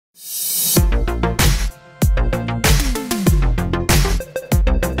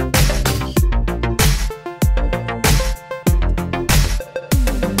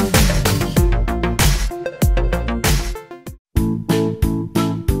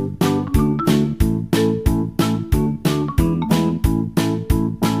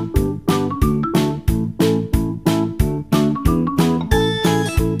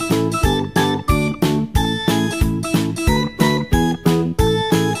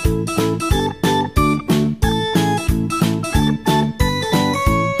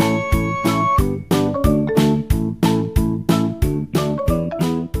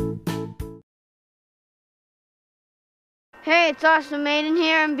it's Ausome Aidyn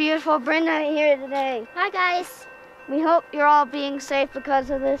here and beautiful Brynna here today. Hi guys. We hope you're all being safe because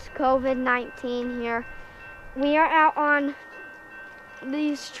of this COVID-19 here. We are out on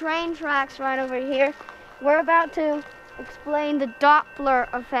these train tracks right over here. We're about to explain the Doppler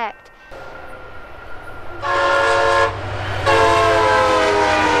effect.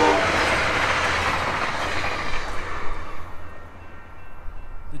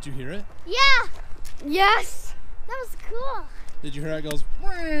 Did you hear it? Yeah, Yes! that was cool. Did you hear how it goes?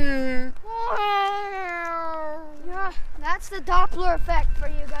 Yeah, that's the Doppler effect for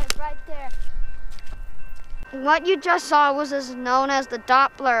you guys right there. What you just saw was known as the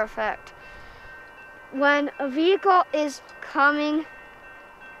Doppler effect. When a vehicle is coming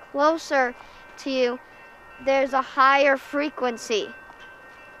closer to you, there's a higher frequency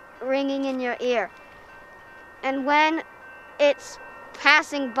ringing in your ear. And when it's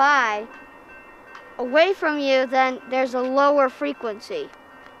passing by away from you, then there's a lower frequency.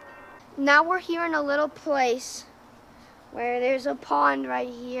 Now we're here in a little place where there's a pond right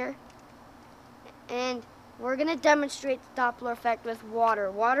here, and we're going to demonstrate the Doppler effect with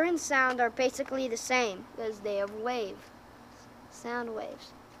water. Water and sound are basically the same because they have sound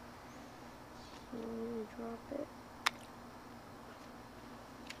waves. Drop it.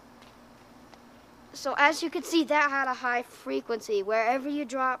 So as you can see, that had a high frequency. Wherever you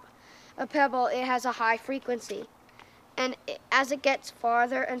drop a pebble, it has a high frequency. And as it gets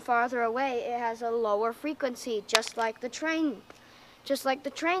farther and farther away, it has a lower frequency, just like the train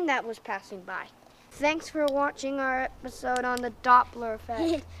that was passing by. Thanks for watching our episode on the Doppler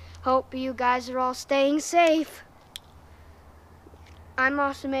effect. Hope you guys are all staying safe. I'm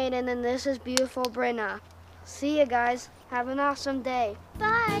Ausome Aidyn, and this is beautiful Brynna. See you guys. Have an awesome day.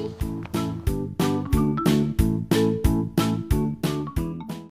 Bye.